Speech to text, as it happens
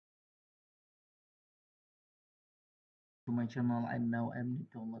to my channel. And now I'm need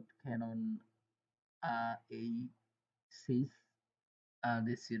to download Canon i-sensys.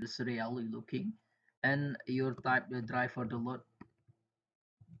 This is really looking, and you type the driver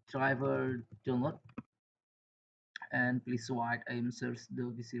download, and please wait. I am search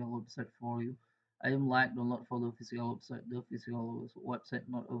the physical website for you. I am like download for the physical website. The physical website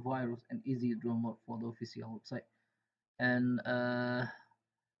not a virus and easy download for the physical website. And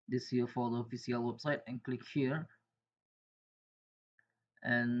this here for the physical website, and click here,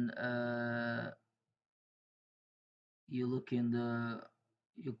 and you look in the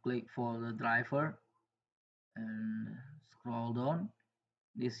you click for the driver and scroll down.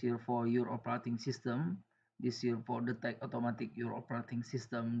 This here for your operating system. This here for detect automatic your operating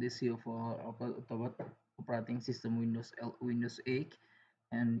system. This here for operating system Windows 8.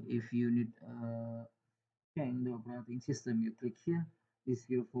 And if you need change the operating system, you click here. This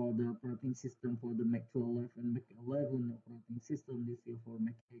here for the operating system for the Mac 12 and Mac 11 operating system. This here for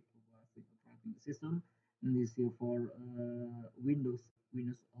Mac 8 operating system. And this here for Windows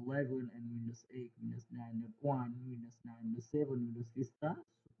 11 and Windows 8, Windows 9.1, Windows 9.7, Windows Vista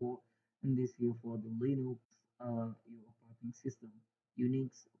support. And this here for the Linux your operating system,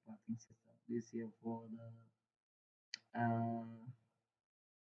 Unix operating system. This here for the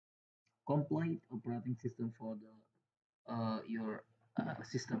complete operating system for the your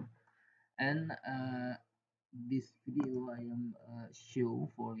system. And this video I am show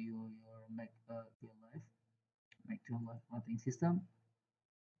for you your Mac 12 Live operating system.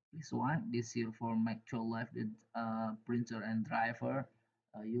 This one, this here for Mac 12 Live, the printer and driver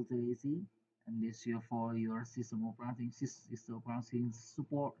utility. And this here for your system operating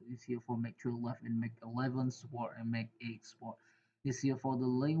support. This here for Mac 12 Live and Mac 11 support and Mac 8 support. This here for the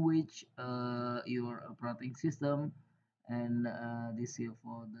language your operating system. And this here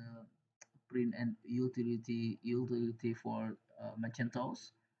for the print and utility for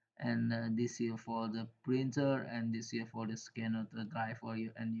Macintosh. And this here for the printer, and this here for the scanner, the driver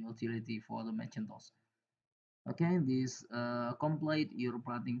and utility for the Macintosh. Okay, this complete your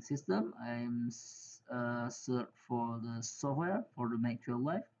operating system. I'm search for the software for the Mac 12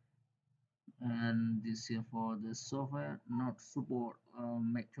 Live, and this here for the software not support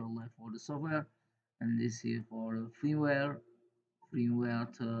Mac 12 Live for the software. And this here for the firmware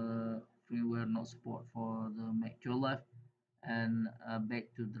not support for the Mac 12 Live. And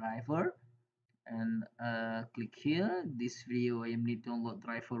back to driver, and click here. This video I am need to download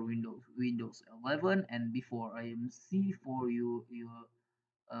driver Windows 11, and before I am see for you your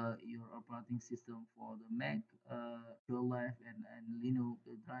operating system for the Mac 12 Live and Linux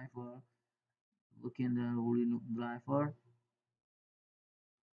driver. Look in the Linux driver.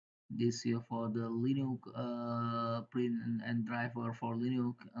 This here for the Linux print and driver for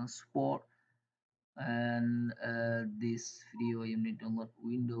Linux support. And this video you need to download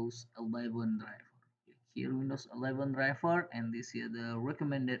Windows 11 driver. Click here Windows 11 driver, and this here the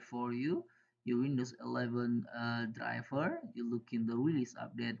recommended for you your Windows 11 driver. You look in the release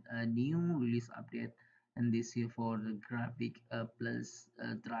update, new release update, and this here for the graphic plus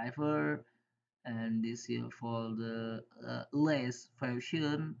driver. And this here for the less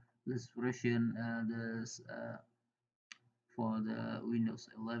version for the Windows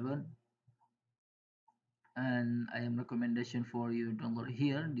 11. And I am recommendation for you download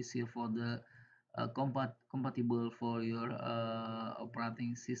here. This here for the compatible for your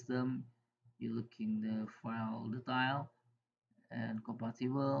operating system. You look in the file detail and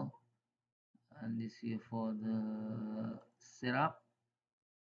compatible. And this here for the setup.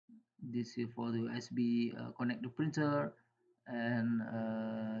 This here for the USB connect the printer, and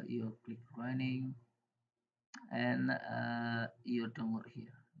you click running, and you download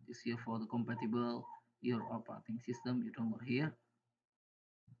here. This here for the compatible your operating system. You download here.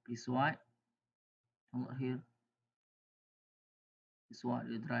 Please wait. Download here. This one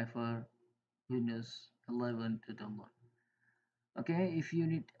the driver Windows 11 to download. Okay, if you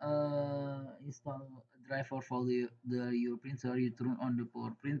need install a driver for your printer, you turn on the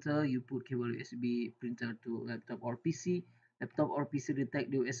power printer, you put cable USB printer to laptop or PC. Laptop or PC detect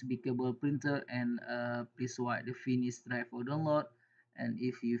the USB cable printer, and please wait the finish driver download. And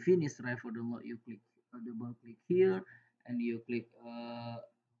if you finish driver download, you click double click here, and you click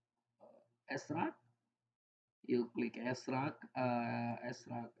extract. You click extract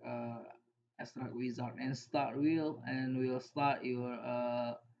wizard and start wheel, and we'll start your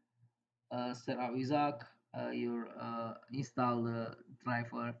setup wizard. Your install the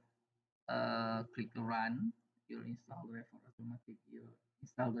driver, click run. Your install driver automatic. Your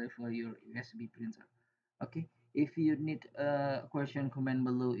install driver your USB printer. Okay, If you need a question, comment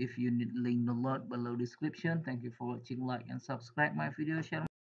below. If you need link, download below description. Thank you for watching. Like and subscribe my video. Share